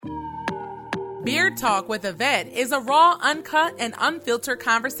Beard Talk with a Vet is a raw, uncut, and unfiltered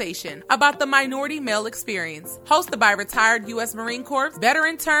conversation about the minority male experience. Hosted by retired U.S. Marine Corps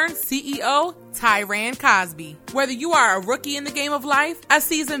veteran turned CEO, Tyran Cosby. Whether you are a rookie in the game of life, a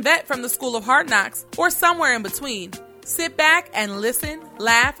seasoned vet from the School of Hard Knocks, or somewhere in between, sit back and listen,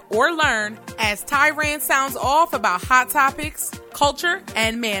 laugh, or learn as Tyran sounds off about hot topics, culture,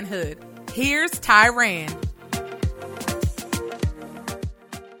 and manhood. Here's Tyran.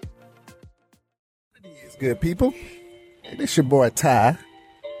 Good people, this your boy Ty,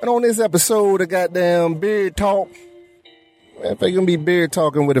 and on this episode of goddamn Beard Talk, I think gonna be beard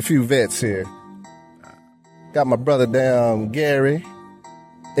talking with a few vets here. Got my brother down Gary,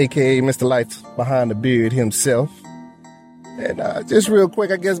 aka Mr. Lights Behind the Beard himself, and just real quick,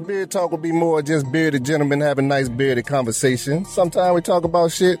 I guess Beard Talk will be more just bearded gentlemen having nice bearded conversation. Sometimes we talk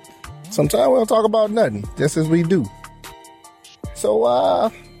about shit, sometimes we don't talk about nothing, just as we do.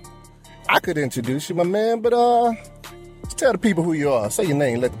 So I could introduce you, my man, but just tell the people who you are. Say your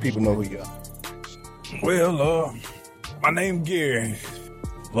name, let the people know who you are. Well, my name Gary.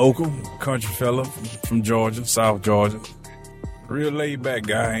 Local, country fella from Georgia, South Georgia. Real laid-back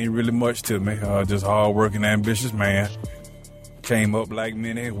guy, ain't really much to me. Just hard-working, ambitious man. Came up like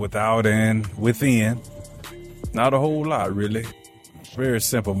many, without and within. Not a whole lot, really. Very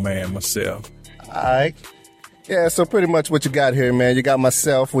simple man myself. All right. Yeah, so pretty much what you got here, man. You got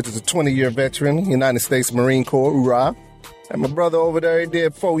myself, which is a 20-year veteran, United States Marine Corps, hoorah. And my brother over there, he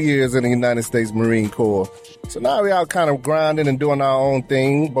did 4 years in the United States Marine Corps. So now we're out kind of grinding and doing our own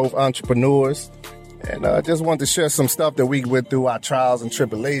thing, both entrepreneurs. And I just wanted to share some stuff that we went through, our trials and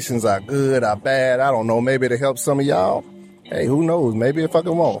tribulations, our good, our bad. I don't know, maybe it'll help some of y'all. Hey, who knows? Maybe it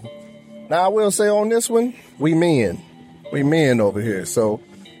fucking won't. Now, I will say on this one, we men. We men over here, so...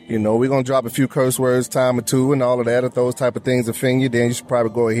 You know, we're going to drop a few curse words, time or two, and all of that. If those type of things offend you, then you should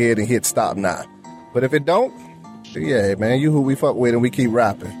probably go ahead and hit stop now. But if it don't, yeah, man, you who we fuck with and we keep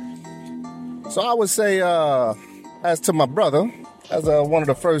rapping. So I would say, as to my brother, as one of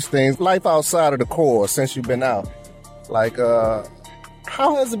the first things, life outside of the Corps since you've been out. Like,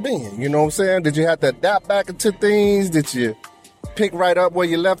 how has it been? You know what I'm saying? Did you have to adapt back into things? Did you pick right up where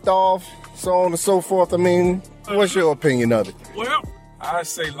you left off? So on and so forth. I mean, what's your opinion of it? Well, I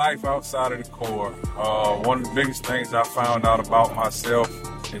say life outside of the Corps. One of the biggest things I found out about myself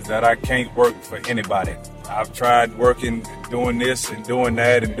is that I can't work for anybody. I've tried working, doing this and doing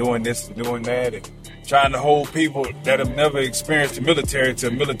that and doing this and doing that and trying to hold people that have never experienced the military to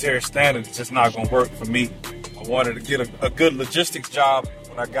a military standard. It's just not going to work for me. I wanted to get a good logistics job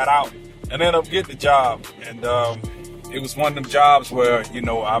when I got out and ended up getting the job. And it was one of them jobs where, you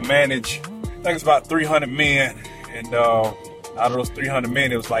know, I managed, I think it's about 300 men and out of those 300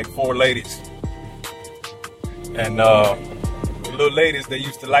 men, it was like 4 ladies. And the little ladies, they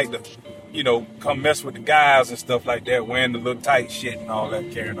used to like to, you know, come mess with the guys and stuff like that, wearing the little tight shit and all that,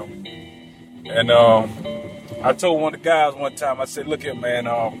 carrying on. And I told one of the guys one time, I said, look here, man,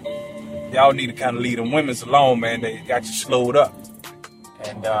 y'all need to kind of leave them women's alone, man. They got you slowed up.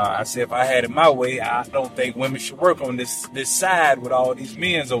 And I said, if I had it my way, I don't think women should work on this side with all these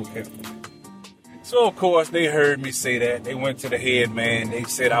men's over here. So, of course, they heard me say that. They went to the head man. They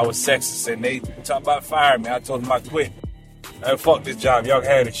said I was sexist, and they talked about firing me. I told them I quit. Fuck this job. Y'all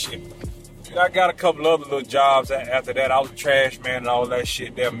had this shit. And I got a couple other little jobs after that. I was a trash man and all that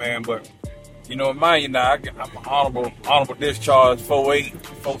shit there, man. But, you know, mind you now, I'm an honorable discharge, 4.8,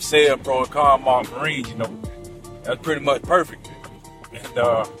 4.7 Pro and Commark Marine, you know. That's pretty much perfect. And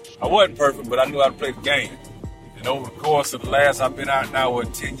I wasn't perfect, but I knew how to play the game. And over the course of the last, I've been out now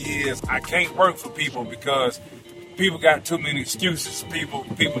with 10 years, I can't work for people because people got too many excuses. People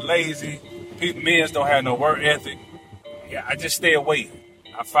lazy. Men don't have no work ethic. Yeah, I just stay away.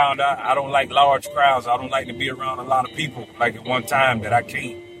 I found out I don't like large crowds. I don't like to be around a lot of people like at one time that I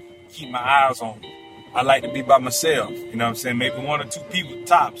can't keep my eyes on. I like to be by myself. You know what I'm saying? Maybe 1 or 2 people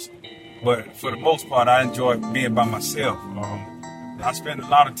tops. But for the most part, I enjoy being by myself. I spend a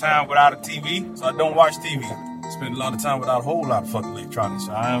lot of time without a TV, so I don't watch TV. Spend a lot of time without a whole lot of fucking electronics,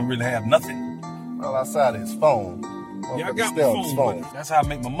 so I don't really have nothing. Well, outside of his phone. Yeah, I got my phone. That's how I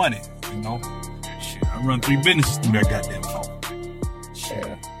make my money, you know. Shit, I run 3 businesses through that goddamn phone. Shit.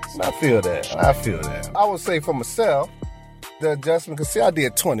 Yeah, I feel that. I would say for myself, the adjustment, because see, I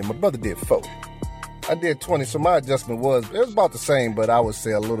did 20. My brother did 4. I did 20, so my adjustment was about the same, but I would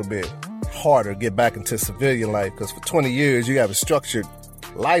say a little bit harder to get back into civilian life, because for 20 years, you have a structured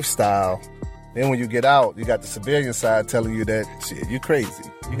lifestyle. Then when you get out, you got the civilian side telling you that, shit, you crazy.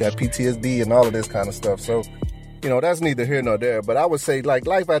 You got PTSD and all of this kind of stuff. So, you know, that's neither here nor there. But I would say, like,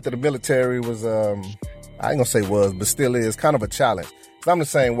 life after the military was, I ain't gonna say was, but still is kind of a challenge. I'm the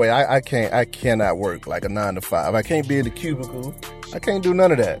same way. I cannot work like a 9 to 5. I can't be in the cubicle. I can't do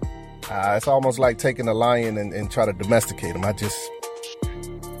none of that. It's almost like taking a lion and try to domesticate him. I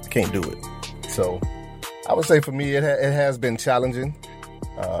can't do it. So I would say for me, it has been challenging,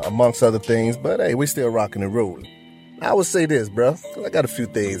 amongst other things. But hey, we still rocking and rolling. I would say this, bro. I got a few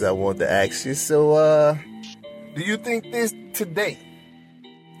things I want to ask you. So, do you think this today,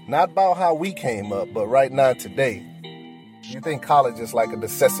 not about how we came up, but right now today, do you think college is like a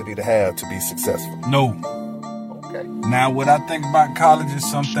necessity to have to be successful? No. Okay. Now, what I think about college is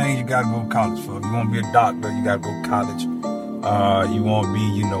some things you gotta go to college for. You want to be a doctor, you gotta go to college. You want to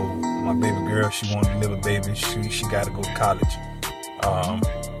be, my baby girl, she want to deliver a baby, she gotta go to college.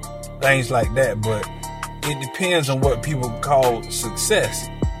 Things like that, but it depends on what people call success.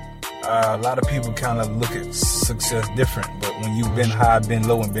 A lot of people kind of look at success different, but when you've been high, been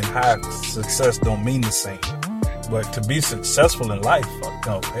low, and been high, success don't mean the same. But to be successful in life,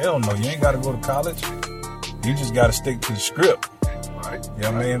 hell no, you ain't got to go to college. You just got to stick to the script. Right. You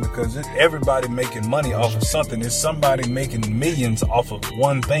know what I mean? Because everybody making money off of something. It's somebody making millions off of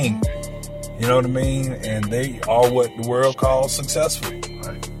one thing. You know what I mean? And they are what the world calls successful.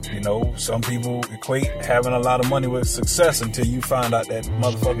 Right. Some people equate having a lot of money with success until you find out that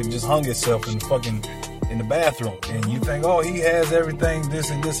motherfucker just hung himself in the bathroom. And you think, oh, he has everything, this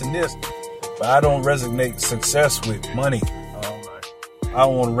and this and this. But I don't resonate success with money. I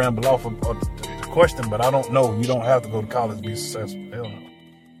don't want to ramble off of the question, but I don't know. You don't have to go to college to be successful. Hell no.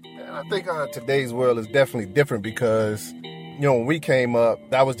 And I think today's world is definitely different because, when we came up,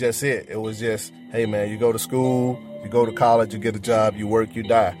 that was just it. It was just, hey, man, you go to school, you go to college, you get a job, you work, you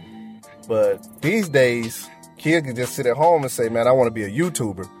die. But these days, kids can just sit at home and say, man, I want to be a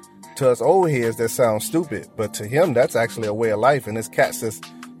YouTuber. To us old heads, that sounds stupid. But to him, that's actually a way of life. And this cat's just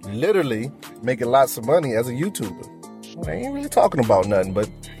literally making lots of money as a YouTuber. Well, they ain't really talking about nothing, but,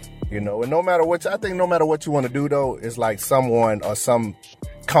 and no matter what you want to do, though, it's like someone or some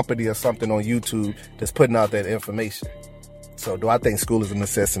company or something on YouTube that's putting out that information. So do I think school is a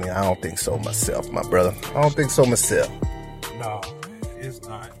necessity? I don't think so myself, my brother. I don't think so myself. No, it's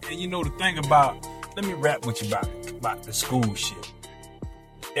not. And the thing let me rap with you about the school shit.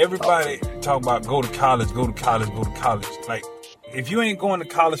 Everybody talk about go to college. Like, if you ain't going to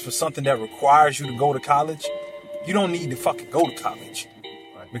college for something that requires you to go to college, you don't need to fucking go to college.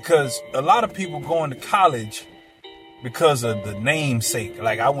 Because a lot of people going to college because of the namesake.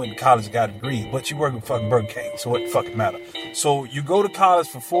 Like, I went to college and got a degree, but you work at fucking Burger King, so what the fucking matter? So you go to college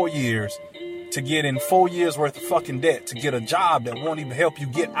for 4 years to get in 4 years worth of fucking debt to get a job that won't even help you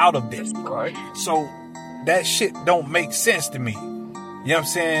get out of debt. Right. So that shit don't make sense to me. You know what I'm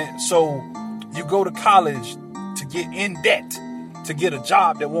saying? So you go to college to get in debt to get a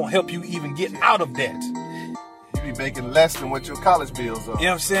job that won't help you even get out of debt. You be making less than what your college bills are. You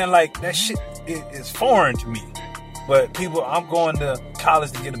know what I'm saying? Like, that shit is foreign to me. But people, I'm going to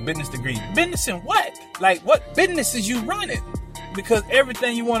college to get a business degree. Business in what? Like, what business is you running? Because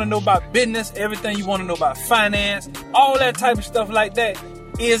everything you want to know about business, everything you want to know about finance, all that type of stuff like that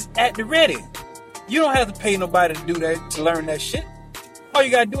is at the ready. You don't have to pay nobody to do that, to learn that shit. All you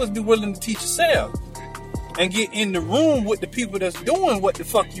got to do is be willing to teach yourself and get in the room with the people that's doing what the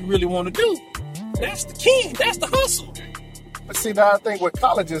fuck you really want to do. That's the key. That's the hustle. But see, now I think with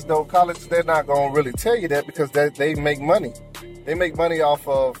colleges, though, they're not going to really tell you that because they make money. They make money off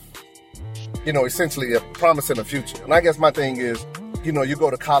of, essentially a promise in the future. And I guess my thing is, you go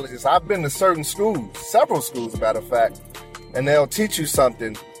to colleges. I've been to certain schools, several schools, matter of fact, and they'll teach you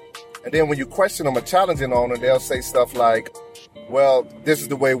something. And then when you question them or challenge it on it, they'll say stuff like, well, this is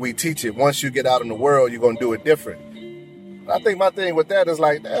the way we teach it. Once you get out in the world, you're going to do it different. I think my thing with that is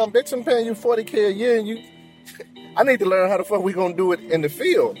like, damn, bitch, I'm paying you $40K a year and I need to learn how the fuck we gonna do it in the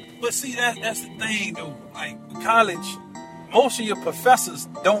field. But see, that's the thing, though. Like, college, most of your professors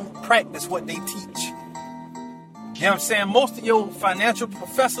don't practice what they teach. You know what I'm saying? Most of your financial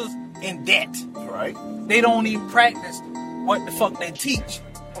professors in debt. Right. They don't even practice what the fuck they teach.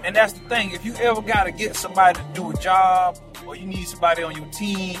 And that's the thing. If you ever gotta get somebody to do a job or you need somebody on your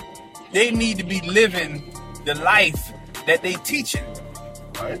team, they need to be living the life that they teaching.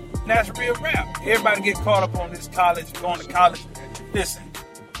 Right. And that's real rap. Everybody get caught up on this college, going to college. Listen,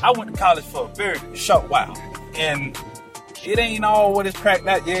 I went to college for a very short while. And it ain't all what it's cracked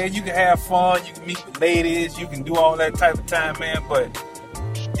out. Yeah, you can have fun, you can meet the ladies, you can do all that type of time, man, but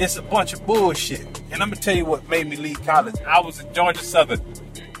it's a bunch of bullshit. And I'm going to tell you what made me leave college. I was in Georgia Southern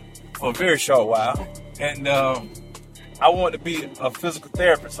for a very short while. And I wanted to be a physical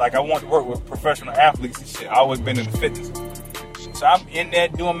therapist. Like, I wanted to work with professional athletes and shit. I always been in the fitness. So I'm in there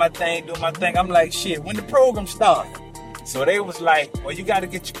doing my thing. I'm like, shit, when the program started, So they was like, well, you got to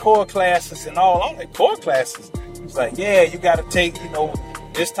get your core classes and all. I'm like, core classes? It's like, yeah, you got to take,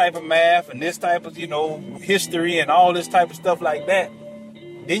 this type of math and this type of, history and all this type of stuff like that.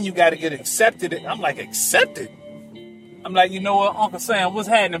 Then you got to get accepted. I'm like, accepted? I'm like, you know what, Uncle Sam, what's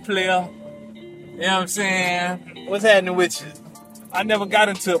happening, player? You know what I'm saying? What's happening with you? I never got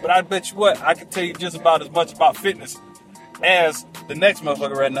into it, but I bet you what, I can tell you just about as much about fitness as the next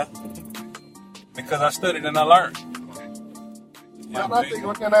motherfucker right now. Because I studied and I learned. I think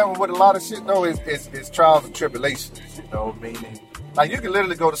with a lot of shit though is trials and tribulations. Meaning like you can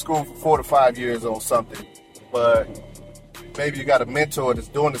literally go to school for 4 to 5 years on something, but maybe you got a mentor that's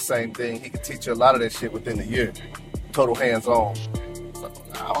doing the same thing. He can teach you a lot of that shit within a year, total hands-on. So,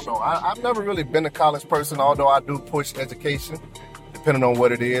 I don't know. I've never really been a college person, although I do push education, depending on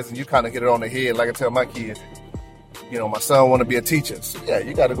what it is. And you kind of hit it on the head, like I tell my kids. My son want to be a teacher. So yeah,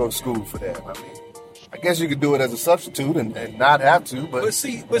 you got to go to school for that. I mean, I guess you could do it as a substitute and not have to, but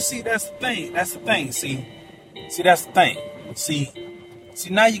see, that's the thing. That's the thing. See, that's the thing. See,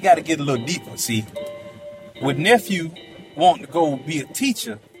 now you got to get a little deeper. See, with nephew wanting to go be a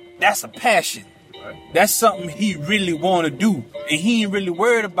teacher, that's a passion. Right. That's something he really want to do, and he ain't really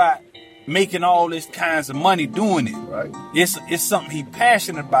worried about making all this kinds of money doing it. Right. It's something he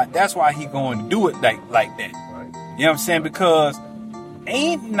passionate about. That's why he going to do it like that. Right. You know what I'm saying? Because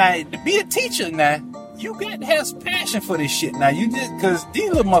to be a teacher now, you got to have some passion for this shit. Now you just because these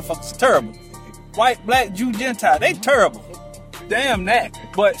little motherfuckers are terrible. White, black, Jew, Gentile, they terrible. Damn that.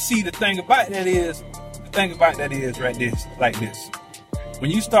 But see, the thing about that is right this, like this. When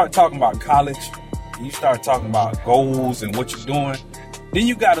you start talking about college, and you start talking about goals and what you're doing, then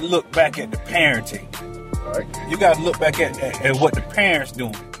you got to look back at the parenting. Right. You got to look back at what the parents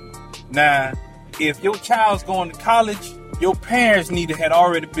doing. Now, if your child's going to college, your parents need to have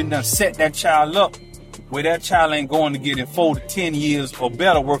already been done set that child up where that child ain't going to get in 4 to 10 years or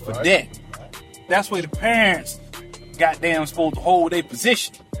better worth of debt. That's where the parents goddamn supposed to hold their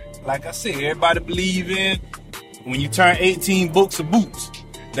position. Like I said, everybody believe in when you turn 18 books or boots.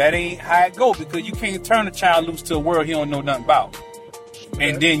 That ain't how it go, because you can't turn a child loose to a world he don't know nothing about.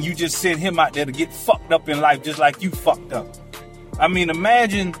 And then you just send him out there to get fucked up in life just like you fucked up. I mean,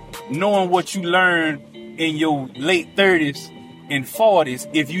 imagine knowing what you learned in your late 30s and 40s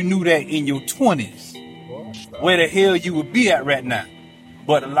if you knew that in your 20s. Where the hell you would be at right now.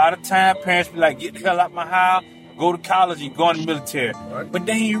 But a lot of time, parents be like, get the hell out my house, go to college and go in the military. Right. But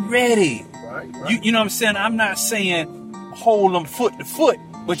they ain't ready. Right. You know what I'm saying? I'm not saying hold them foot to foot,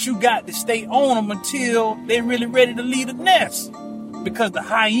 but you got to stay on them until they're really ready to leave the nest. Because the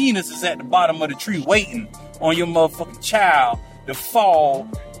hyenas is at the bottom of the tree waiting on your motherfucking child to fall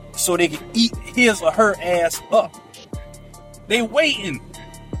so they can eat his or her ass up. They waiting.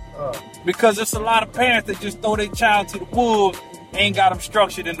 Because there's a lot of parents that just throw their child to the wolves, ain't got them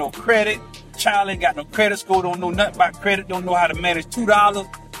structured in no credit. Child ain't got no credit score, don't know nothing about credit, don't know how to manage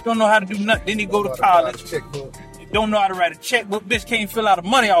 $2, don't know how to do nothing. Then he go to college, don't know how to write a checkbook, bitch can't fill out a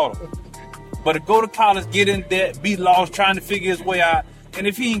money order. But to go to college, get in debt, be lost, trying to figure his way out, and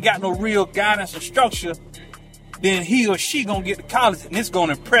if he ain't got no real guidance or structure, then he or she gonna get to college and it's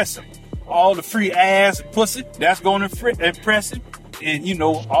gonna impress him. All the free ass and pussy, that's gonna impress him. And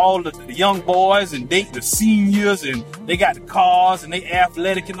all the young boys and the seniors, and they got the cars and they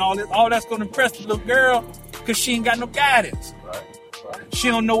athletic and all that's gonna impress the little girl because she ain't got no guidance. Right. She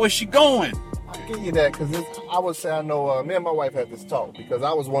don't know where she going. I give you that because I would say I know. Me and my wife had this talk because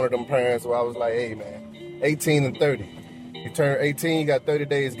I was one of them parents where I was like, hey man, 18 and 30. You turn 18, you got 30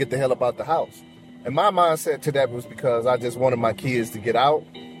 days, get the hell up out the house. And my mindset to that was because I just wanted my kids to get out,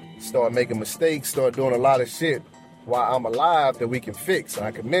 start making mistakes, start doing a lot of shit while I'm alive that we can fix. And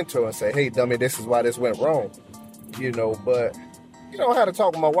I can mentor and say, hey, dummy, this is why this went wrong. But, I had to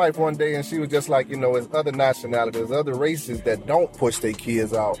talk with my wife one day and she was just like, there's other nationalities, other races that don't push their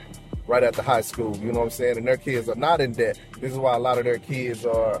kids out right after high school, you know what I'm saying? And their kids are not in debt. This is why a lot of their kids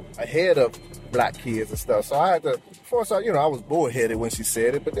are ahead of black kids and stuff. So I had to, first, I was bullheaded when she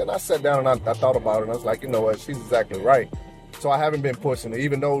said it, but then I sat down and I thought about it and I was like, you know what, she's exactly right. So I haven't been pushing it,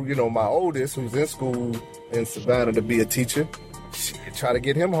 even though, my oldest, who's in school in Savannah to be a teacher, try to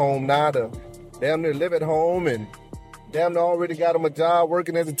get him home now to damn near live at home and damn near already got him a job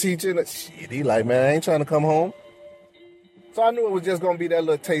working as a teacher. And he like, man, I ain't trying to come home. So I knew it was just going to be that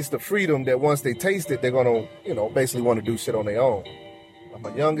little taste of freedom that once they taste it, they're going to, basically want to do shit on their own.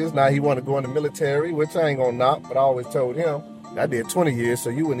 My youngest, now he want to go in the military, which I ain't going to knock, but I always told him, I did 20 years, so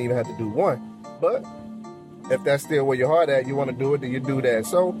you wouldn't even have to do one. But if that's still where your heart at, you want to do it, then you do that.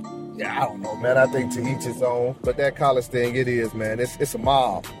 So, yeah, I don't know, man. I think to each his own. But that college thing, it is, man. It's a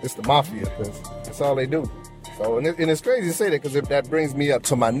mob. It's the mafia, because that's all they do. So, and it's crazy to say that because that brings me up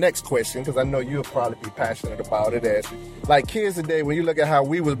to my next question, because I know you'll probably be passionate about it. As like kids today, when you look at how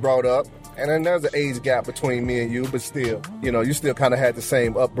we was brought up, and then there's an age gap between me and you, but still, you still kind of had the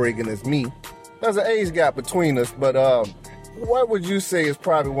same upbringing as me. There's an age gap between us, but what would you say is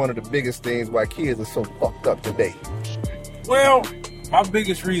probably one of the biggest things why kids are so fucked up today? Well, my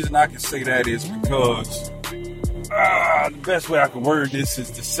biggest reason I can say that is because the best way I can word this is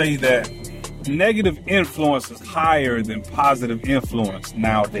to say that negative influence is higher than positive influence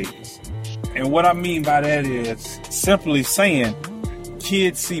nowadays. And what I mean by that is simply saying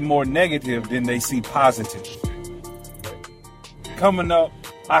kids see more negative than they see positive. Coming up,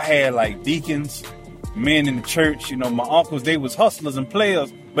 I had like deacons, men in the church. My uncles, they was hustlers and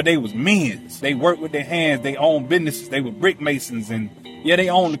players, but they was men. They worked with their hands. They owned businesses. They were brick masons, and they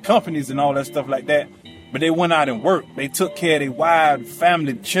owned the companies and all that stuff like that. But they went out and worked. They took care of their wives,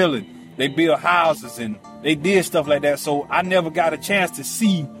 family, children. They built houses and they did stuff like that. So I never got a chance to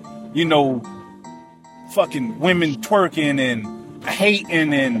see, fucking women twerking and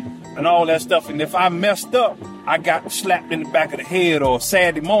hating and all that stuff. And if I messed up, I got slapped in the back of the head. Or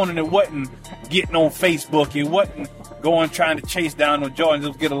Saturday morning, it wasn't getting on Facebook. It wasn't going trying to chase down no Jordans.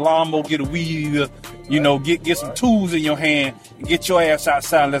 Just get a lawnmower, get a weed, get some tools in your hand and get your ass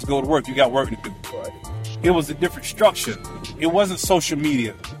outside and let's go to work. You got work to do. It was a different structure. It wasn't social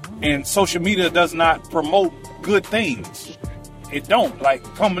media. And social media does not promote good things. It don't. Like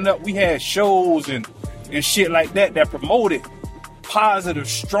coming up, we had shows and shit like that promoted positive,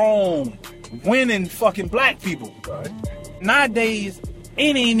 strong, winning fucking black people. Right. Nowadays,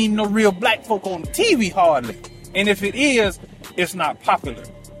 it ain't even no real black folk on TV hardly. And if it is, it's not popular.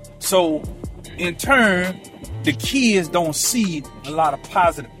 So, in turn, the kids don't see a lot of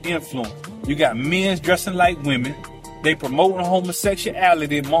positive influence. You got men dressing like women. They promoting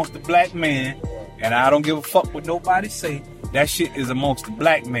homosexuality amongst the black man. And I don't give a fuck what nobody say. That shit is amongst the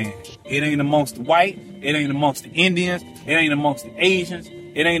black man. It ain't amongst the white. It ain't amongst the Indians. It ain't amongst the Asians.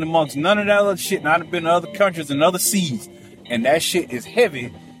 It ain't amongst none of that other shit. And I've been to other countries and other seas. And that shit is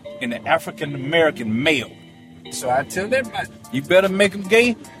heavy in the African American male. So I tell everybody, you better make them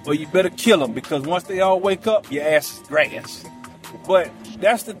gay or you better kill them. Because once they all wake up, your ass is grass. But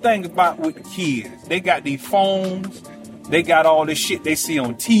that's the thing about with the kids. They got these phones. They got all this shit they see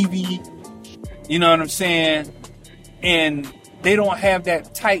on TV. You know what I'm saying? And they don't have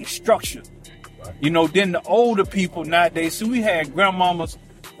that tight structure. Then the older people nowadays, so we had grandmamas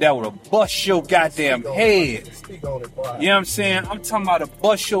that would bust your goddamn head. You know what I'm saying? I'm talking about a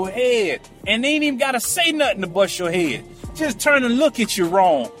bust your head. And they ain't even got to say nothing to bust your head. Just turn and look at you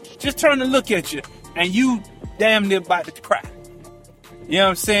wrong. Just turn and look at you. And you damn near about to cry. You know what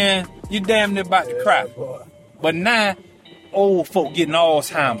I'm saying? You damn near about to cry. But now, old folk getting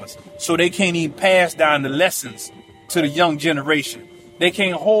Alzheimer's. So they can't even pass down the lessons to the young generation. They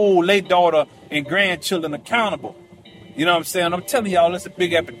can't hold their daughter and grandchildren accountable. You know what I'm saying? I'm telling y'all, it's a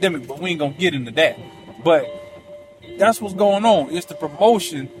big epidemic, but we ain't gonna get into that. But that's what's going on. It's the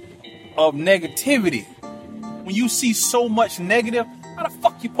promotion of negativity. When you see so much negative, how the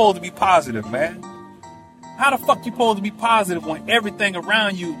fuck you supposed to be positive, man? How the fuck you supposed to be positive when everything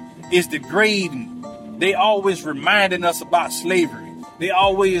around you is degrading? They always reminding us about slavery. They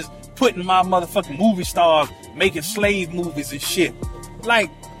always putting my motherfucking movie stars making slave movies and shit. Like,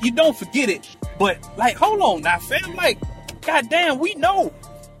 you don't forget it. But, like, hold on now, fam. Like, goddamn, we know.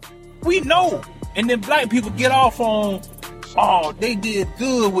 We know. And then black people get off on, oh, they did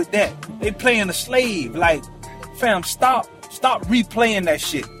good with that. They playing a slave. Like, fam, stop replaying that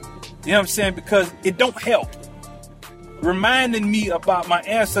shit. You know what I'm saying? Because it don't help. Reminding me about my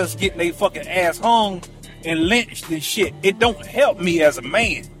ancestors getting their fucking ass hung and lynched and shit. It don't help me as a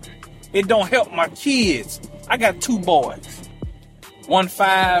man. It don't help my kids. I got 2 boys. 1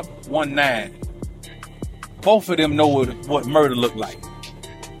 5, 1 9. Both of them know what murder look like.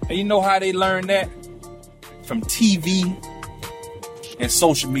 And you know how they learned that? From TV and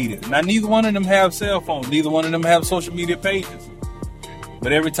social media. Now, neither one of them have cell phones. Neither one of them have social media pages.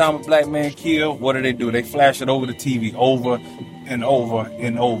 But every time a black man kill, what do? They flash it over the TV over and over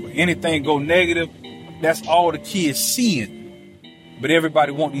and over. Anything go negative, that's all the kids seeing. But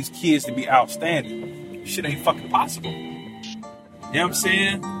everybody want these kids to be outstanding. Shit ain't fucking possible. You know what I'm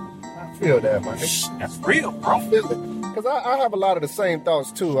saying? I feel that, man. That's real, bro. I feel it. Because I have a lot of the same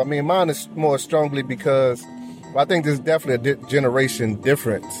thoughts, too. I mean, mine is more strongly because I think there's definitely a generation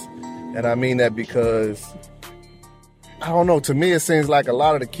difference. And I mean that because, I don't know, to me it seems like a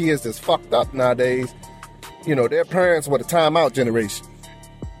lot of the kids that's fucked up nowadays, their parents were the timeout generation.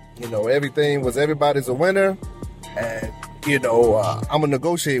 Everybody's a winner. And I'm going to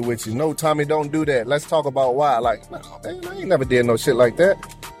negotiate with you. No, Tommy, don't do that. Let's talk about why. Like, no, man, I ain't never did no shit like that.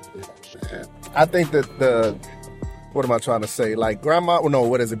 I think that what am I trying to say? Like grandma,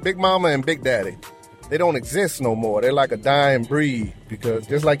 Big Mama and Big Daddy. They don't exist no more. They're like a dying breed because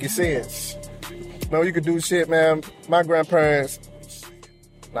just like you said, you could do shit, man. My grandparents,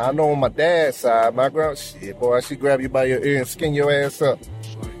 now I know on my dad's side, she grab you by your ear and skin your ass up.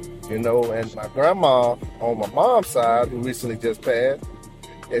 And my grandma on my mom's side, who recently just passed,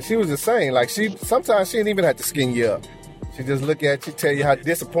 she was the same. Like sometimes she didn't even have to skin you up. She just look at you, tell you how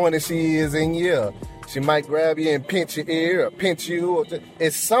disappointed she is in you. She might grab you and pinch your ear or pinch you.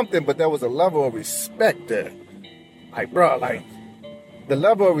 It's something, but there was a level of respect there. Like, bro, like the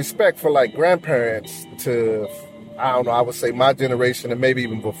level of respect for like grandparents to, I don't know, I would say my generation and maybe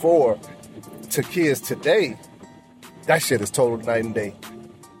even before, to kids today, that shit is total night and day.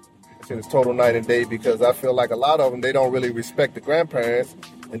 That shit is total night and day because I feel like a lot of them, they don't really respect the grandparents.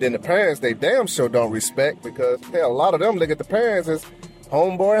 And then the parents, they damn sure don't respect because, hell, a lot of them look at the parents as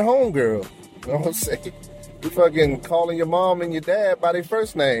homeboy and homegirl. You know what I'm saying? You fucking calling your mom and your dad by their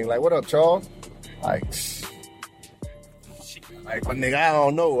first name. Like, what up, Charles? Like my nigga, I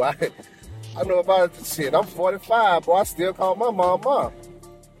don't know. I know about shit. I'm 45, boy. I still call my mom.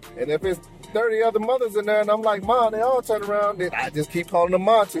 And if it's 30 other mothers in there and I'm like, Mom, they all turn around, then I just keep calling them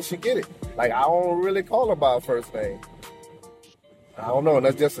Mom till she get it. Like, I don't really call her by her first name. I don't know, and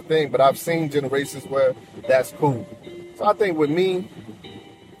that's just a thing. But I've seen generations where that's cool. So I think with me,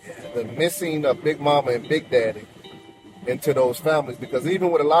 the missing of Big Mama and Big Daddy into those families, because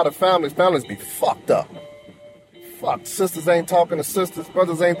even with a lot of families be fucked up. Fuck, sisters ain't talking to sisters,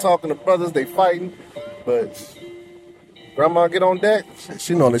 brothers ain't talking to brothers, they fighting. But grandma get on deck,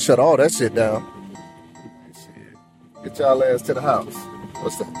 she know to shut all that shit down. Get y'all ass to the house.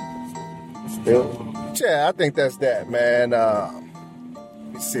 What's that? Still? Yeah, I think that's that, man.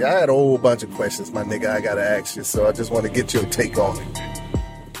 See, I had a whole bunch of questions, my nigga, I gotta ask you, so I just want to get your take on it.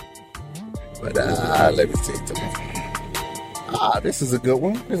 But let me take it. This is a good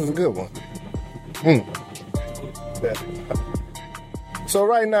one. So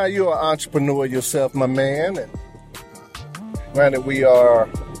right now, you're an entrepreneur yourself, my man. And granted, we are,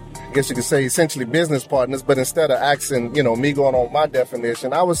 I guess you could say, essentially business partners, but instead of asking, me going on my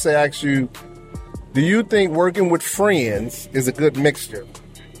definition, I would say ask you, do you think working with friends is a good mixture?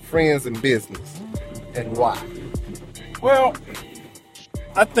 Friends and business, and why? Well,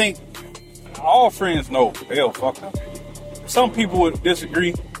 I think all friends know hell fucker. Some people would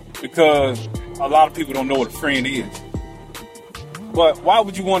disagree because a lot of people don't know what a friend is. But why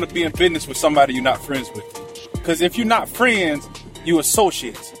would you want to be in business with somebody you're not friends with? Because if you're not friends, you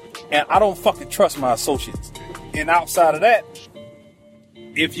associates. And I don't fucking trust my associates. And outside of that,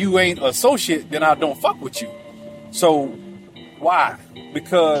 if you ain't associate, then I don't fuck with you. So why?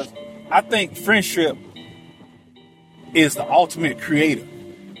 Because I think friendship is the ultimate creator.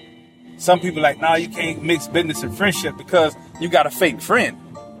 Some people like, nah, you can't mix business and friendship because you got a fake friend.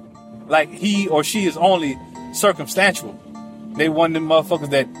 Like he or she is only circumstantial. They one of them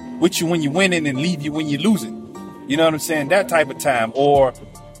motherfuckers that with you when you winning and leave you when you losing. You know what I'm saying? That type of time.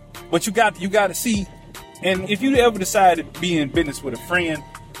 But you got to see, and if you ever decide to be in business with a friend,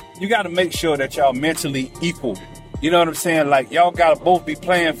 you got to make sure that y'all mentally equal. You know what I'm saying? Like, y'all got to both be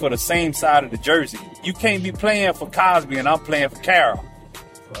playing for the same side of the jersey. You can't be playing for Cosby and I'm playing for Carol.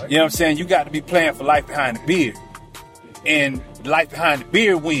 You know what I'm saying? You got to be playing for Life Behind the Beard. And Life Behind the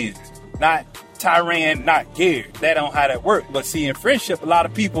Beard wins. Not Tyran, not Gary. That don't how that work. But see, in friendship, a lot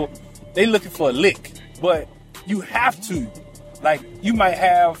of people, they looking for a lick. But you have to. Like, you might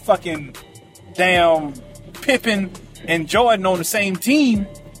have fucking damn Pippen and Jordan on the same team.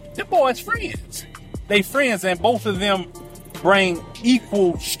 Them boys friends. They friends, and both of them bring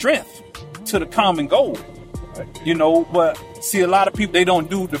equal strength to the common goal. But see, a lot of people, they don't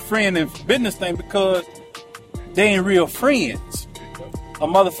do the friend and business thing because they ain't real friends. A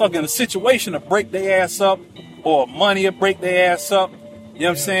motherfucker in a situation will break their ass up, or money will break their ass up, you know what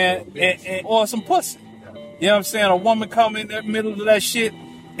I'm saying? Or some pussy. You know what I'm saying? A woman come in the middle of that shit,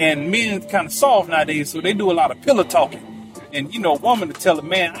 and men kind of soft nowadays, so they do a lot of pillow talking. And, a woman to tell a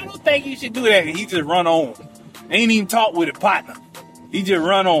man, I don't think you should do that. And he just run on. Ain't even talk with a partner. He just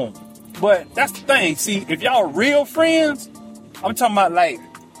run on. But that's the thing. See, if y'all real friends, I'm talking about like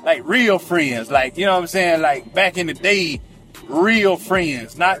real friends. Like, you know what I'm saying? Like back in the day, real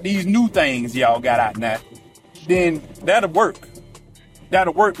friends. Not these new things y'all got out now. Then that'll work.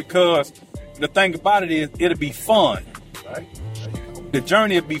 That'll work because the thing about it is it'll be fun. The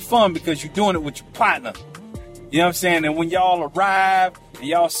journey will be fun because you're doing it with your partner. You know what I'm saying? And when y'all arrive and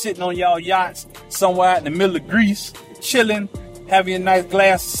y'all sitting on y'all yachts somewhere out in the middle of Greece, chilling, having a nice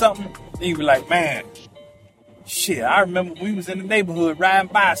glass of something, then you be like, man, shit, I remember we was in the neighborhood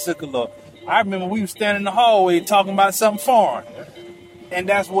riding bicycle, or I remember we was standing in the hallway talking about something foreign. And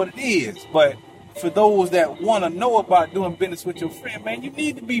that's what it is. But for those that want to know about doing business with your friend, man, you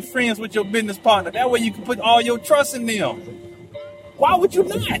need to be friends with your business partner. That way you can put all your trust in them. Why would you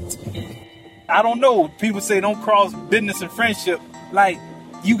not? I don't know. People say don't cross business and friendship like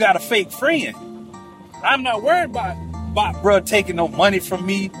you got a fake friend. I'm not worried about bruh taking no money from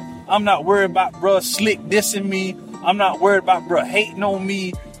me. I'm not worried about bruh slick dissing me. I'm not worried about bruh hating on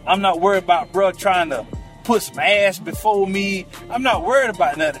me. I'm not worried about bruh trying to put some ass before me. I'm not worried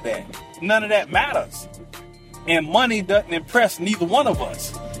about none of that. None of that matters. And money doesn't impress neither one of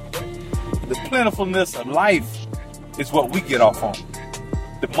us. The plentifulness of life is what we get off on.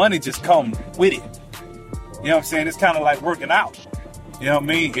 The money just comes with it. You know what I'm saying? It's kind of like working out. You know what I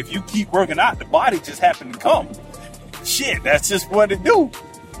mean? If you keep working out, the body just happen to come. Shit, that's just what it do.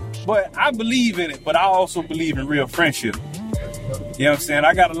 But I believe in it, but I also believe in real friendship. You know what I'm saying?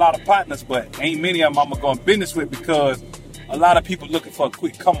 I got a lot of partners, but ain't many of them I'm going to go in business with because a lot of people looking for a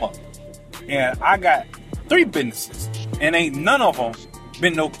quick come up. And I got 3 businesses, and ain't none of them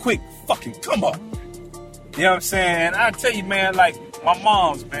been no quick fucking come up. You know what I'm saying? I tell you, man, like my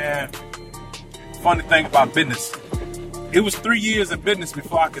mom's, man, funny thing about business, it was 3 years in business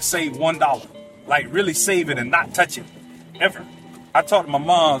before I could save $1. Like really save it and not touch it, ever. I talked to my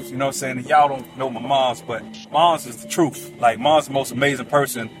moms, you know what I'm saying, and y'all don't know my moms, but moms is the truth. Like, mom's the most amazing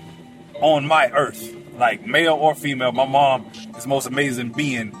person on my earth. Like, male or female, my mom is the most amazing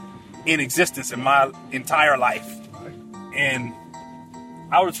being in existence in my entire life. And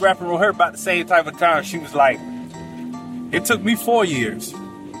I was rapping with her about the same type of time. She was like, it took me 4 years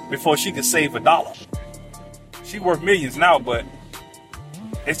before she could save $1. She worth millions now, but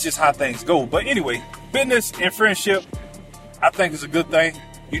it's just how things go. But anyway, business and friendship, I think it's a good thing.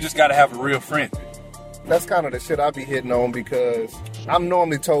 You just got to have a real friend. That's kind of the shit I be hitting on because I'm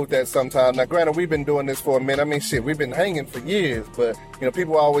normally told that sometimes. Now, granted, we've been doing this for a minute. I mean, shit, we've been hanging for years. But, you know,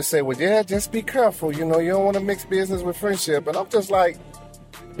 people always say, well, yeah, just be careful. You know, you don't want to mix business with friendship. And I'm just like,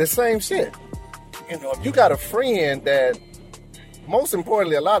 the same shit. You know, if you got a friend that, most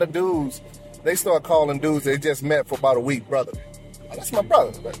importantly, a lot of dudes, they start calling dudes they just met for about a week brother. Oh, that's my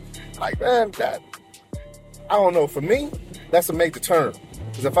brother. But, like, man, that, I don't know. For me, that's a major term.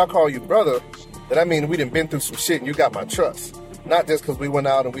 Because if I call you brother, then I mean we done been through some shit and you got my trust. Not just because we went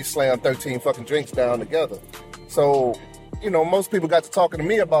out and we slammed 13 fucking drinks down together. So, you know, most people got to talking to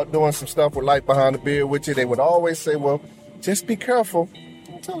me about doing some stuff with life behind the beer with you. They would always say, well, just be careful.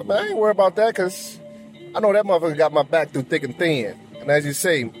 I tell them, I ain't worried about that because I know that motherfucker got my back through thick and thin. And as you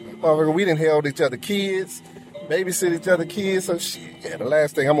say, motherfucker, we done held each other kids, babysit each other kids. So shit, yeah, the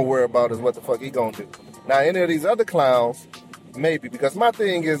last thing I'm going to worry about is what the fuck he going to do. Now, any of these other clowns, maybe. Because my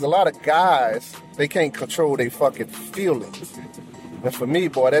thing is a lot of guys, they can't control their fucking feelings. And for me,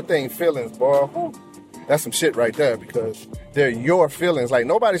 boy, that thing feelings, boy, that's some shit right there because they're your feelings. Like,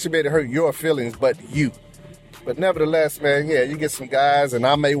 nobody should be able to hurt your feelings but you. But nevertheless, man, yeah, you get some guys, and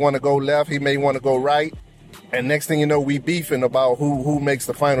I may want to go left, he may want to go right. And next thing you know, we beefing about who makes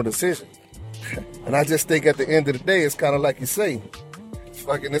the final decision. And I just think at the end of the day, it's kind of like you say,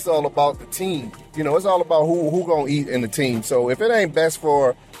 fucking, it's all about the team. You know, it's all about who gonna eat in the team. So if it ain't best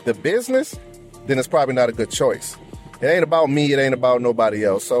for the business, then it's probably not a good choice. It ain't about me. It ain't about nobody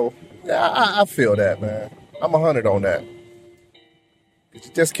else. So yeah, I feel that, man. I'm 100 on that. You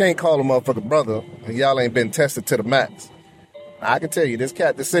just can't call a motherfucker brother and y'all ain't been tested to the max. I can tell you, this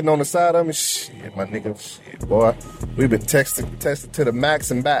cat that's sitting on the side of me, shit, my nigga, shit, boy, we've been tested to the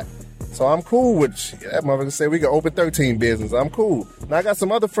max and back. So I'm cool with shit. That motherfucker say we can open 13 business. I'm cool. Now I got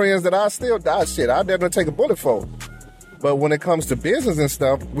some other friends that I still die shit. I'll definitely take a bullet for. But when it comes to business and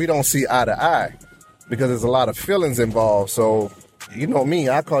stuff, we don't see eye to eye because there's a lot of feelings involved. So, you know me,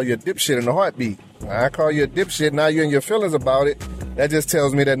 I call you a dipshit in a heartbeat. I call you a dipshit, now you're in your feelings about it. That just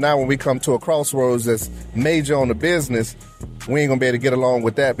tells me that now when we come to a crossroads that's major on the business, we ain't gonna be able to get along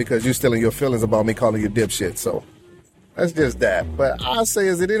with that because you're still in your feelings about me calling you dipshit. So that's just that. But I'll say,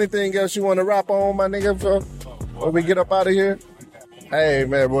 is it anything else you want to rap on, my nigga, before we get up out of here? Hey,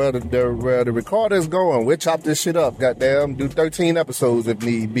 man, well, the recorder's going. We'll chop this shit up, goddamn. Do 13 episodes if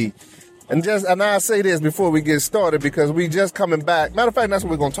need be. And I'll say this before we get started because we just coming back. Matter of fact, that's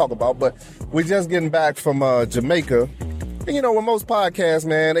what we're going to talk about. But we just getting back from Jamaica. And, you know, with most podcasts,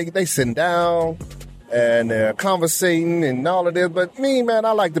 man, they sitting down and they're conversating and all of this. But me, man,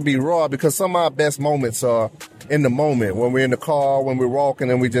 I like to be raw because some of our best moments are in the moment when we're in the car, when we're walking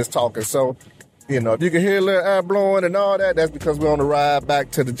and we're just talking. So, you know, if you can hear a little air blowing and all that, that's because we're on the ride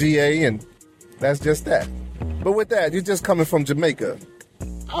back to the GA, and that's just that. But with that, you're just coming from Jamaica.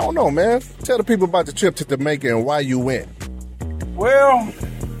 I don't know, man. Tell the people about the trip to Jamaica and why you went. Well,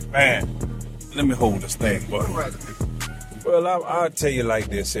 man, let me hold this thing, boy. Well, I'll tell you like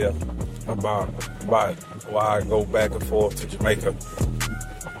this here about why I go back and forth to Jamaica.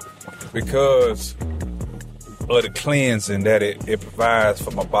 Because of the cleansing that it provides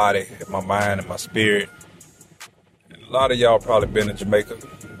for my body, my mind, and my spirit. A lot of y'all probably been to Jamaica,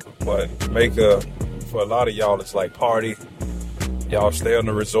 but Jamaica, for a lot of y'all, it's like party. Y'all stay on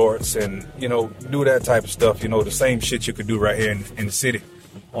the resorts and, do that type of stuff. The same shit you could do right here in the city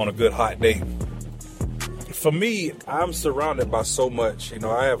on a good hot day. For me, I'm surrounded by so much.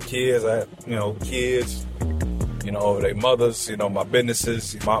 I have kids. I have, kids, their mothers, my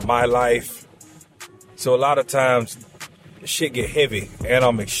businesses, my life. So a lot of times, shit get heavy, and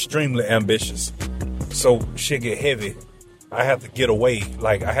I'm extremely ambitious. So shit get heavy. I have to get away.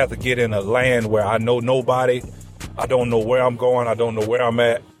 Like, I have to get in a land where I know nobody. I don't know where I'm going. I don't know where I'm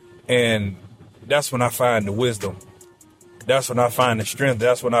at. And that's when I find the wisdom. That's when I find the strength.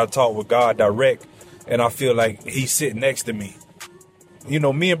 That's when I talk with God direct. And I feel like he's sitting next to me.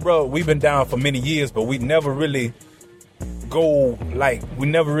 Me and bro, we've been down for many years, but we never really we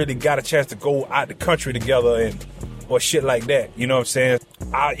never really got a chance to go out the country together or shit like that. You know what I'm saying?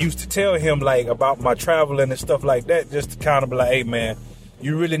 I used to tell him about my traveling and stuff like that, just to kind of be like, hey man,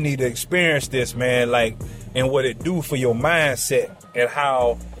 you really need to experience this, man, and what it do for your mindset and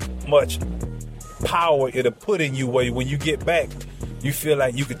how much power it'll put in you where when you get back, you feel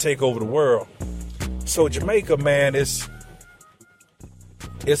like you can take over the world. So Jamaica, man, it's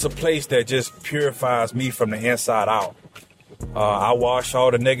a place that just purifies me from the inside out. I wash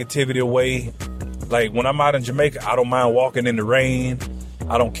all the negativity away. Like, when I'm out in Jamaica, I don't mind walking in the rain.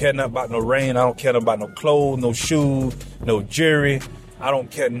 I don't care nothing about no rain. I don't care nothing about no clothes, no shoes, no jewelry. I don't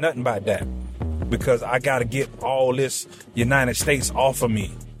care nothing about that. Because I got to get all this United States off of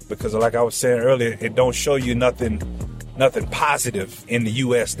me. Because like I was saying earlier, it don't show you nothing positive in the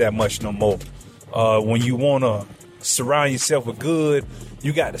U.S. that much no more. When you want to surround yourself with good,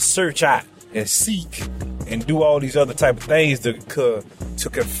 you got to search out and seek and do all these other type of things to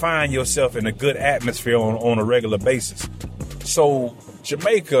confine yourself in a good atmosphere on a regular basis. So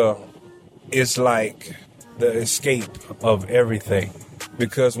Jamaica is like the escape of everything.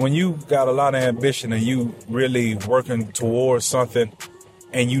 Because when you got a lot of ambition and you really working towards something,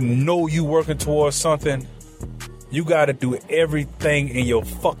 and you working towards something, you got to do everything in your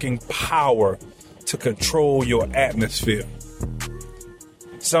fucking power to control your atmosphere.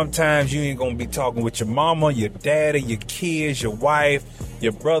 Sometimes you ain't gonna be talking with your mama, your daddy, your kids, your wife,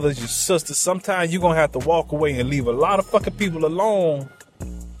 your brothers, your sisters. Sometimes you're gonna have to walk away and leave a lot of fucking people alone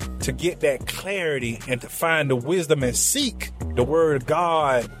to get that clarity and to find the wisdom and seek the word of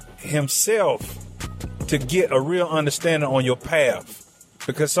God himself to get a real understanding on your path.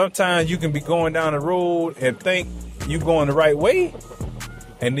 Because sometimes you can be going down the road and think you're going the right way,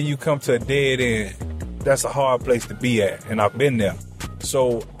 and then you come to a dead end. That's a hard place to be at, and I've been there.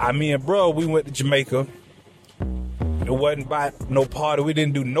 So, me and bro, we went to Jamaica. It wasn't about no party. We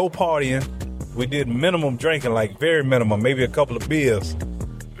didn't do no partying. We did minimum drinking, like very minimum, maybe a couple of beers.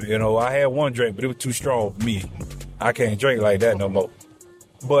 I had one drink, but it was too strong for me. I can't drink like that no more.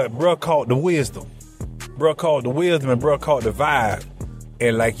 But bro caught the wisdom. Bro caught the wisdom, and bro caught the vibe.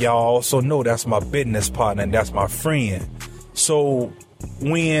 And like y'all also know, that's my business partner and that's my friend. So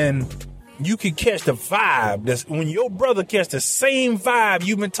when you can catch the vibe, when your brother catch the same vibe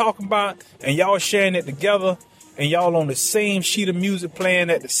you've been talking about, and y'all sharing it together, and y'all on the same sheet of music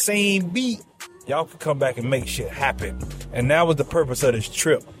playing at the same beat, y'all can come back and make shit happen. And that was the purpose of this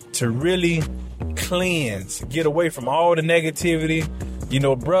trip, to really cleanse, get away from all the negativity.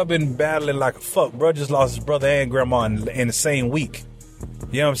 Bruh been battling like a fuck. Bruh just lost his brother and grandma in the same week.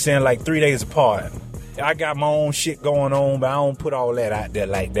 You know what I'm saying? Like 3 days apart. I got my own shit going on, but I don't put all that out there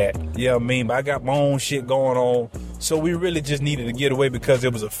like that. You know what I mean? But I got my own shit going on. So we really just needed to get away because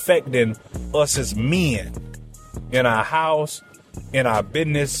it was affecting us as men in our house, in our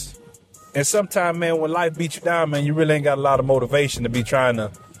business. And sometimes, man, when life beats you down, man, you really ain't got a lot of motivation to be trying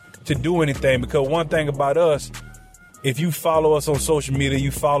to do anything. Because one thing about us, if you follow us on social media,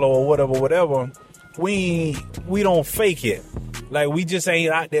 you follow or whatever, we don't fake it. Like, we just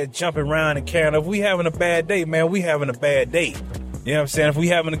ain't out there jumping around and carrying. If we having a bad day, man, we having a bad day. You know what I'm saying? If we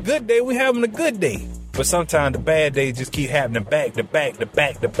having a good day, we having a good day. But sometimes the bad days just keep happening back to back to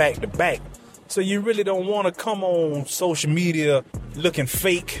back to back to back. So you really don't want to come on social media looking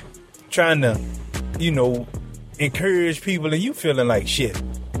fake, trying to, encourage people and you feeling like shit.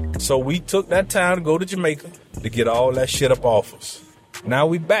 So we took that time to go to Jamaica to get all that shit up off us. Now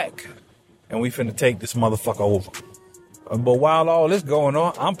we back. and we finna take this motherfucker over. But while all this going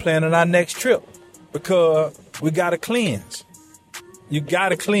on, I'm planning our next trip because we gotta cleanse. You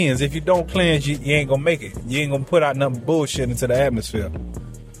gotta cleanse. If you don't cleanse, you ain't gonna make it. You ain't gonna put out nothing bullshit into the atmosphere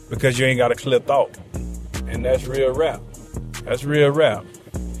because you ain't got a clear thought. And that's real rap. That's real rap.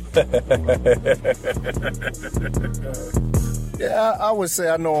 Yeah, I would say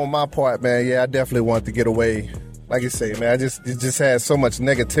I know on my part, man. Yeah, I definitely want to get away. Like you say, man, it just had so much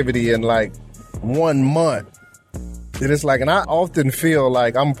negativity in like 1 month. It's like, and I often feel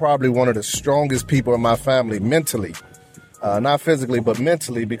like I'm probably one of the strongest people in my family mentally. Not physically, but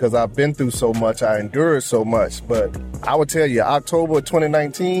mentally, because I've been through so much. I endured so much. But I would tell you, October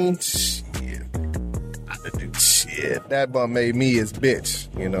 2019, shit, that bum made me his bitch.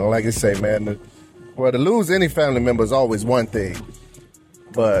 You know, like I say, man, to lose any family member is always one thing.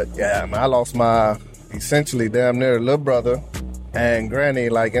 But, yeah, man, I lost my, essentially, damn near little brother and granny,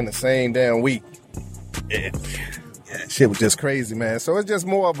 like, in the same damn week. Yeah, shit was just crazy, man. So it's just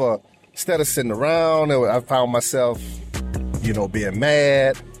more of a, instead of sitting around, I found myself, you know, being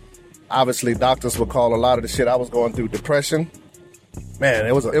mad. Obviously, doctors would call a lot of the shit I was going through depression. Man,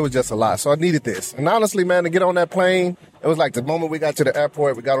 it was just a lot. So I needed this. And honestly, man, to get on that plane, it was like the moment we got to the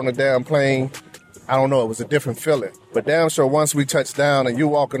airport, we got on the damn plane, I don't know, it was a different feeling. But damn sure once we touched down and you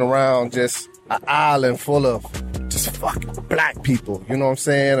walking around just an island full of just fucking black people, you know what I'm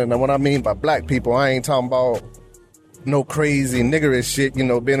saying? And what I mean by black people, I ain't talking about no crazy niggerish shit, you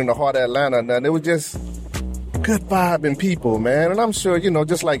know, being in the heart of Atlanta or nothing. It was just good vibing people, man. And I'm sure, you know,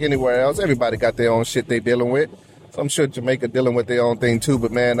 just like anywhere else, everybody got their own shit they dealing with. So I'm sure Jamaica dealing with their own thing too.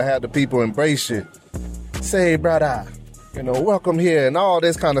 But, man, to have the people embrace shit, say, brother, you know, welcome here and all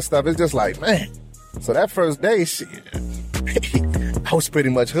this kind of stuff. It's just like, man. So that first day, shit, I was pretty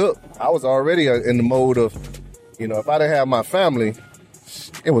much hooked. I was already in the mode of, you know, if I didn't have my family,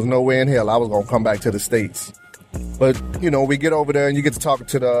 it was no way in hell I was going to come back to the States. But, you know, we get over there and you get to talk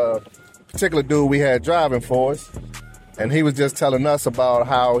to the particular dude we had driving for us. And he was just telling us about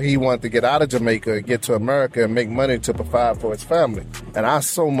how he wanted to get out of Jamaica and get to America and make money to provide for his family. And I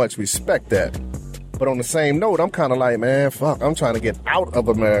so much respect that. But on the same note, I'm kind of like, man, fuck, I'm trying to get out of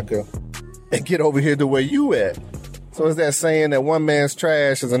America and get over here to where you at. So it's that saying that one man's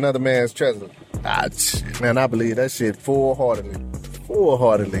trash is another man's treasure. Man, I believe that shit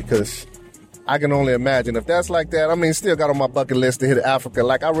full-heartedly, because I can only imagine if that's like that. I mean, still got on my bucket list to hit Africa.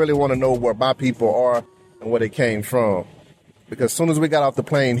 Like, I really want to know where my people are and where they came from. Because as soon as we got off the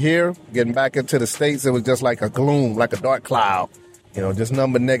plane here, getting back into the States, it was just like a gloom, like a dark cloud. You know, just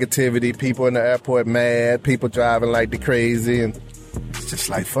number negativity, people in the airport mad, people driving like they crazy, and it's just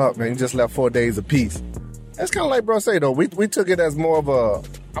like, fuck, man, you just left 4 days of peace. That's kind of like bro say, though. We took it as more of a,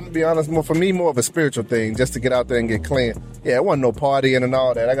 I'm going to be honest, more of a spiritual thing, just to get out there and get clean. Yeah, it wasn't no partying and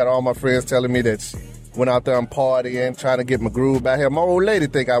all that. I got all my friends telling me that went out there and partying, trying to get my groove back here. My old lady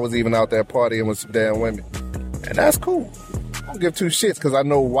think I was even out there partying with some damn women. And that's cool. I don't give two shits because I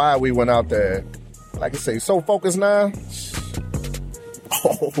know why we went out there. Like I say, so focused now.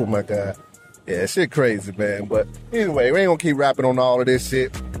 Oh, my God. Yeah, shit crazy, man. But anyway, we ain't gonna keep rapping on all of this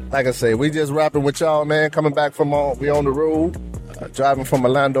shit. Like I say, we just rapping with y'all, man. Coming back from we on the road. Driving from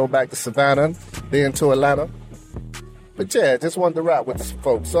Orlando back to Savannah, then to Atlanta. But yeah, just wanted to rap with some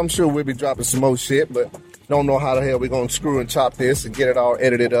folks. So I'm sure we'll be dropping some more shit, but don't know how the hell we're gonna screw and chop this and get it all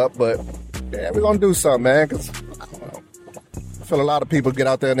edited up. But yeah, we're gonna do something, man, because I feel a lot of people get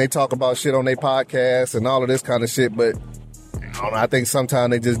out there and they talk about shit on their podcasts and all of this kind of shit, but I think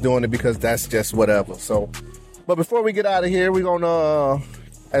sometimes they just doing it because that's just whatever. So, but before we get out of here, we're gonna,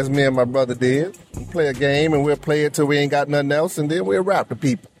 as me and my brother did, play a game, and we'll play it till we ain't got nothing else, and then we'll rap to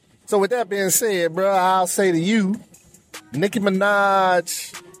people. So with that being said, bro, I'll say to you, Nicki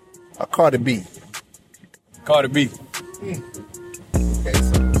Minaj or Cardi B? Cardi B. Okay,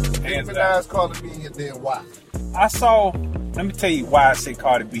 so Nicki Minaj, Cardi B, and then why? Let me tell you why I say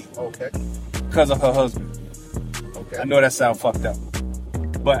Cardi B. Okay. Because of her husband. Okay. I know that sounds fucked up.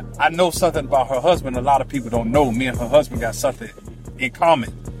 But I know something about her husband a lot of people don't know. Me and her husband got something in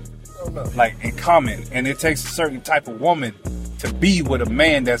common. Like, in common. And it takes a certain type of woman to be with a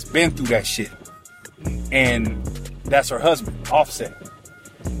man that's been through that shit. And that's her husband, Offset.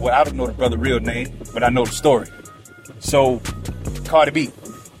 Well, I don't know the brother's real name, but I know the story. So, Cardi B.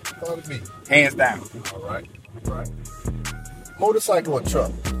 Cardi B. Hands down. All right. Motorcycle or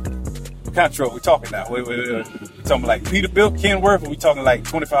truck? What kind of truck we talking now? We talking like Peterbilt, Kenworth, or we talking like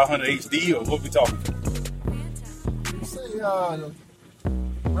 2500 HD, or what we talking? Say,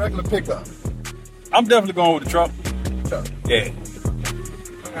 regular pickup. I'm definitely going with the truck. Truck. Yeah.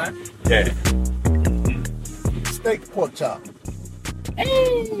 Okay. Yeah. Steak, pork chop.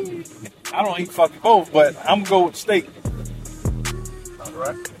 I don't eat fucking both, but I'm gonna go with steak. All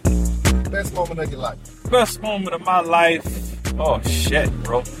right. Best moment of your life. Best moment of my life. Oh shit,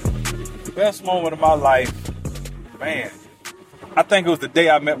 bro. Best moment of my life, man. I think it was the day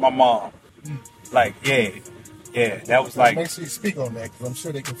I met my mom. Like, yeah, that was like. Make sure you speak on that, because I'm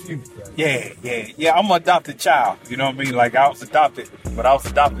sure they're confused. Right? Yeah. I'm an adopted child. You know what I mean? Like, I was adopted, but I was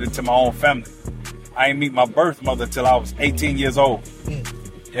adopted into my own family. I didn't meet my birth mother till I was 18 years old.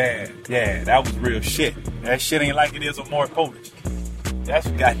 Yeah, that was real shit. That shit ain't like it is on More Polish. That's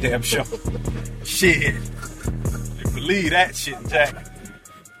for goddamn sure. Shit. You believe that shit, Jack.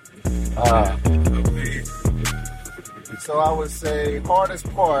 So I would say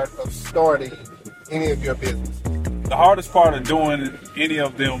hardest part of starting any of your business. The hardest part of doing any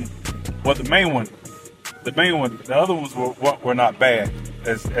of them was the main one. The other ones were not bad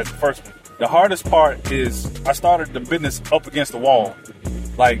as the first one. The hardest part is I started the business up against the wall.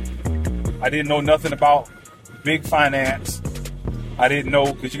 Like, I didn't know nothing about big finance. I didn't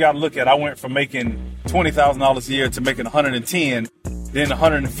know, because you got to look at, I went from making $20,000 a year to making 110, then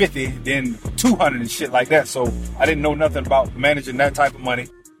 150, then 200 and shit like that. So I didn't know nothing about managing that type of money.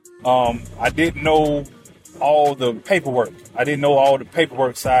 I didn't know all the paperwork. I didn't know all the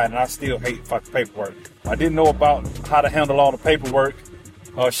paperwork side, and I still hate fucking paperwork. I didn't know about how to handle all the paperwork.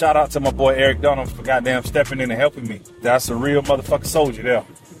 Shout out to my boy Eric Dunham for goddamn stepping in and helping me. That's a real motherfucking soldier there.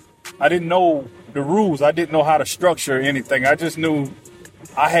 I didn't know the rules. I didn't know how to structure anything. I just knew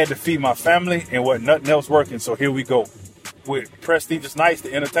I had to feed my family and what nothing else working. So here we go. With Prestigious Nights,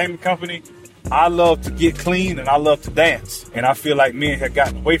 the entertainment company, I love to get clean and I love to dance. And I feel like men had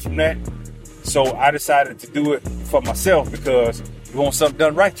gotten away from that. So I decided to do it for myself, because if you want something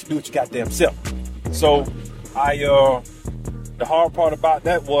done right, you do it your goddamn self. So the hard part about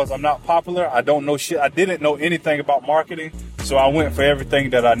that was I'm not popular. I don't know shit. I didn't know anything about marketing. So I went for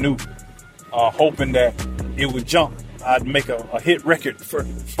everything that I knew, hoping that it would jump. I'd make a hit record for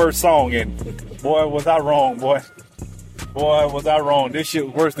first song, and boy, was I wrong, boy. Boy, was I wrong. This shit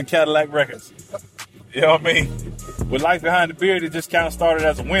was worse than Cadillac Records. You know what I mean? With Life Behind the Beard, it just kind of started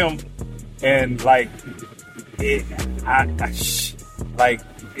as a whim, and like, it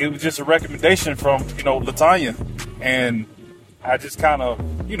was just a recommendation from, LaTanya, and I just kind of,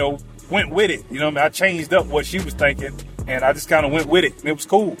 went with it. You know what I mean? I changed up what she was thinking, and I just kind of went with it, and it was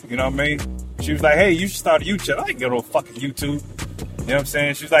cool. You know what I mean? She was like, hey, you should start a YouTube. I ain't get no fucking YouTube. You know what I'm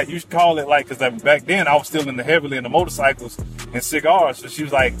saying? She was like, you should call it like, because back then I was still heavily into motorcycles and cigars. So she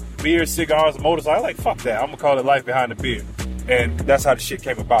was like, beer, cigars, and motorcycles. I was like, fuck that. I'm going to call it Life Behind the Beard. And that's how the shit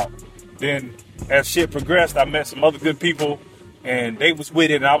came about. Then as shit progressed, I met some other good people, and they was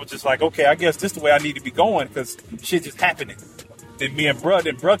with it. And I was just like, okay, I guess this is the way I need to be going, because shit just happening. Then me and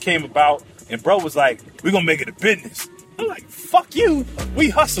bruh came about, and bruh was like, we're going to make it a business. I'm like, fuck you. We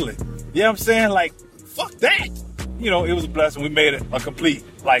hustling. You know what I'm saying? Like, fuck that. It was a blessing. We made it a complete,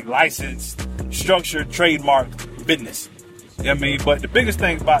 licensed, structured, trademark business. You know what I mean? But the biggest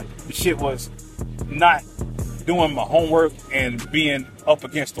thing about the shit was not doing my homework and being up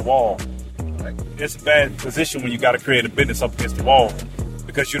against the wall. It's a bad position when you got to create a business up against the wall,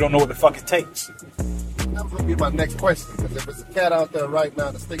 because you don't know what the fuck it takes. That was going to be my next question, because if there's a cat out there right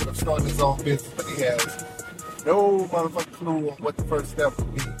now that's thinking of starting his own business, but he has no motherfucking clue on what the first step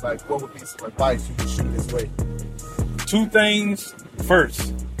would be, like, what would be some advice you could shoot his way? 2 things.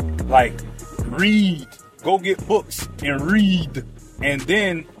 First, read. Go get books and read. And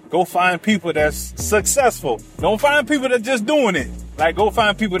then go find people that's successful. Don't find people that just doing it. Go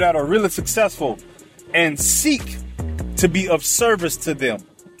find people that are really successful and seek to be of service to them.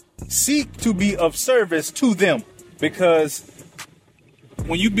 Seek to be of service to them. Because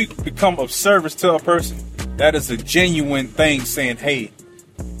when you become of service to a person, that is a genuine thing, saying, hey,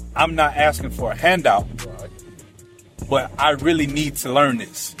 I'm not asking for a handout, but I really need to learn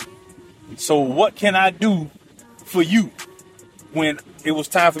this. So what can I do for you? When it was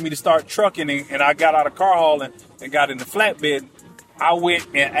time for me to start trucking and I got out of car hauling and got in the flatbed, I went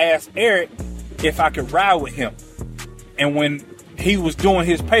and asked Eric if I could ride with him. And when he was doing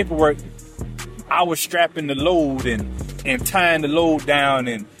his paperwork, I was strapping the load and tying the load down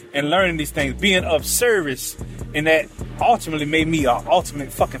and learning these things, being of service, and that ultimately made me an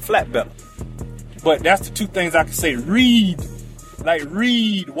ultimate fucking flatbedder. But that's the 2 things I can say. Read,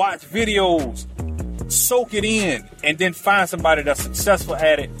 watch videos, soak it in, and then find somebody that's successful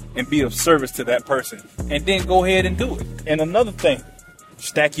at it and be of service to that person. And then go ahead and do it. And another thing,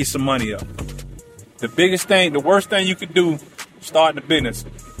 stack you some money up. The worst thing you could do starting a business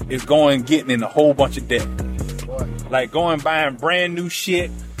is going and getting in a whole bunch of debt. Like going buying brand new shit,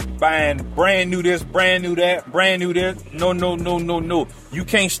 buying brand new this, brand new that, brand new this. No. You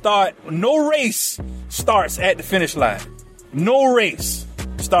can't start. No race starts at the finish line. No race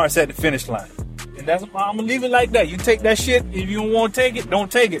starts at the finish line. And that's why I'm going to leave it like that. You take that shit. If you don't want to take it,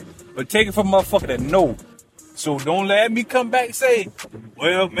 don't take it. But take it from a motherfucker that know. So don't let me come back and say,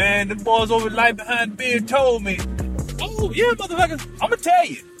 well, man, the boys over Life Behind the Beard told me. Oh, yeah, motherfuckers. I'm going to tell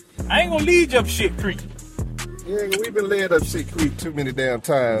you. I ain't going to lead you up shit creek. Yeah, we've been led up shit creek too many damn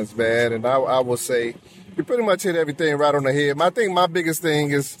times, man. And I will say, you pretty much hit everything right on the head. I think my biggest thing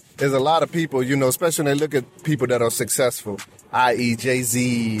is a lot of people, you know, especially when they look at people that are successful, i.e.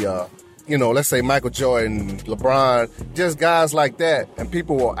 Jay-Z, you know, let's say Michael Jordan, LeBron, just guys like that. And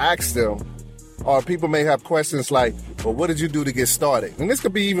people will ask them, or people may have questions like, well, what did you do to get started? And this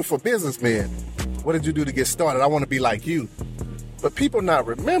could be even for businessmen. What did you do to get started? I want to be like you. But people not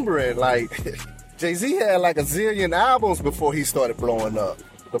remembering, like, Jay-Z had like a zillion albums before he started blowing up.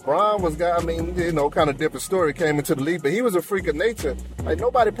 LeBron was, kind of different story, came into the league, but he was a freak of nature. Like,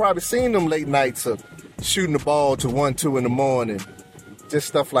 nobody probably seen them late nights of shooting the ball to 1, 2 in the morning. Just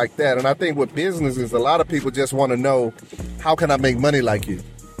stuff like that. And I think with businesses, a lot of people just want to know, how can I make money like you?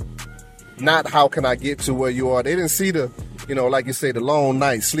 Not how can I get to where you are. They didn't see the, like you say, the long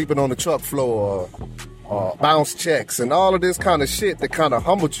nights, sleeping on the truck floor, or bounce checks, and all of this kind of shit that kind of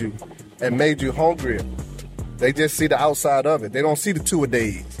humbled you and made you hungrier. They just see the outside of it. They don't see the 2 a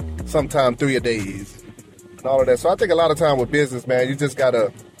days, sometimes 3 a days, and all of that. So I think a lot of time with business, man, you just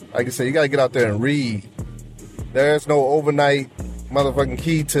gotta, like you say, you gotta get out there and read. There's no overnight motherfucking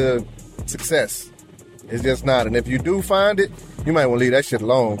key to success. It's just not. And if you do find it, you might want to leave that shit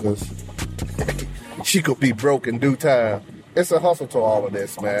alone, because she could be broke in due time. It's a hustle to all of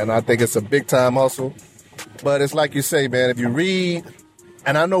this, man. I think it's a big time hustle. But it's like you say, man, if you read,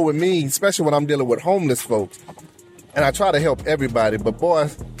 and I know with me, especially when I'm dealing with homeless folks, and I try to help everybody, but boy,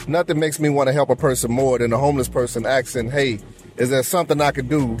 nothing makes me want to help a person more than a homeless person asking, hey, is there something I could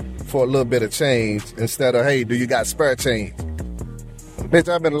do for a little bit of change, instead of, hey, do you got spare change? Bitch,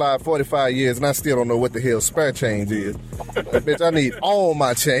 I've been alive 45 years and I still don't know what the hell spare change is. Bitch, I need all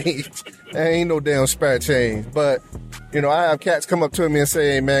my change. There ain't no damn spare change. But, I have cats come up to me and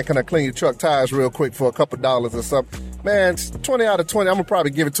say, hey, man, can I clean your truck tires real quick for a couple dollars or something? Man, 20 out of 20, I'm going to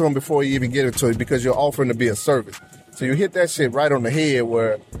probably give it to them before you even get it to you, because you're offering to be a service. So you hit that shit right on the head,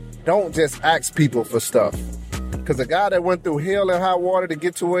 where don't just ask people for stuff. Because the guy that went through hell and high water to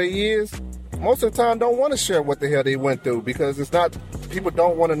get to where he is, most of the time don't want to share what the hell they went through, because it's not, people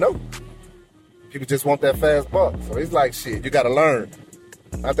don't want to know. People just want that fast buck. So it's like, shit, you got to learn.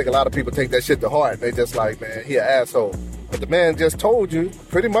 I think a lot of people take that shit to heart. They just like, man, he an asshole. But the man just told you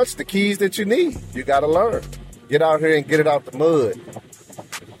pretty much the keys that you need. You got to learn. Get out here and get it out the mud.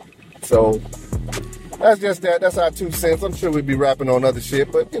 So that's just that. That's our 2 cents. I'm sure we'll be rapping on other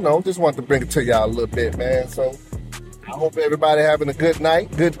shit, but, just want to bring it to y'all a little bit, man. So I hope everybody having a good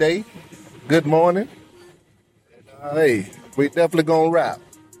night, good day, good morning. And, hey, we definitely gonna rap.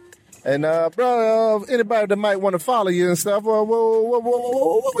 And, bro, anybody that might want to follow you and stuff, what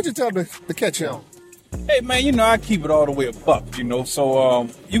would you tell them to catch you on? Hey, man, I keep it all the way a buck, So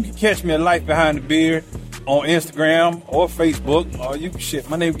you can catch me at Life Behind the Beard on Instagram or Facebook. Or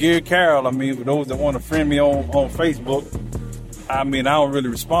my name's Gary Carroll. For those that want to friend me on Facebook, I don't really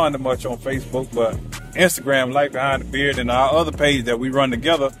respond to much on Facebook, but Instagram, Life Behind the Beard, and our other page that we run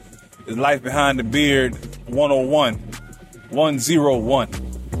together is Life Behind the Beard 101. 101.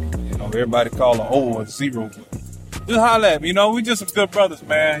 Everybody call it 0 Just holler at me. We just some good brothers,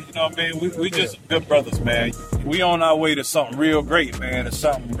 man. We just some good brothers, man. We on our way to something real great, man. It's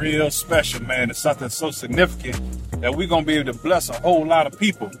something real special, man. It's something so significant that we're going to be able to bless a whole lot of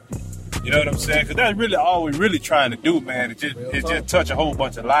people. You know what I'm saying? Because that's really all we're really trying to do, man. It's just touch a whole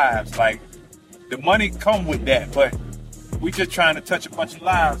bunch of lives. Like, the money come with that, but we just trying to touch a bunch of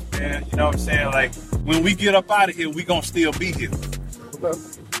lives, man. You know what I'm saying? Like, when we get up out of here, we going to still be here.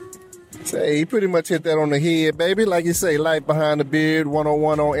 Say, he pretty much hit that on the head, baby. Like you say, Life Behind the Beard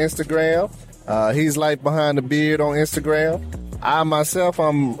 101 on Instagram. He's Life Behind the Beard on Instagram. I myself,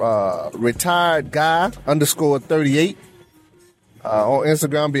 I'm retired guy _38 on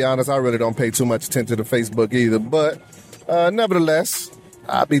Instagram. Be honest, I really don't pay too much attention to Facebook either. But nevertheless,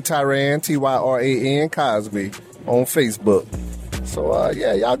 I be Tyran, Tyran Cosby on Facebook. So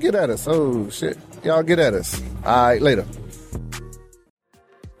yeah, y'all get at us. Oh shit, y'all get at us. All right, later.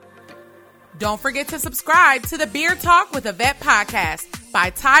 Don't forget to subscribe to the Beard Talk with a Vet podcast by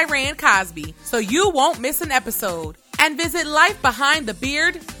Tyran Cosby so you won't miss an episode. And visit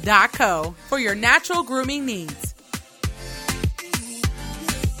lifebehindthebeard.co for your natural grooming needs.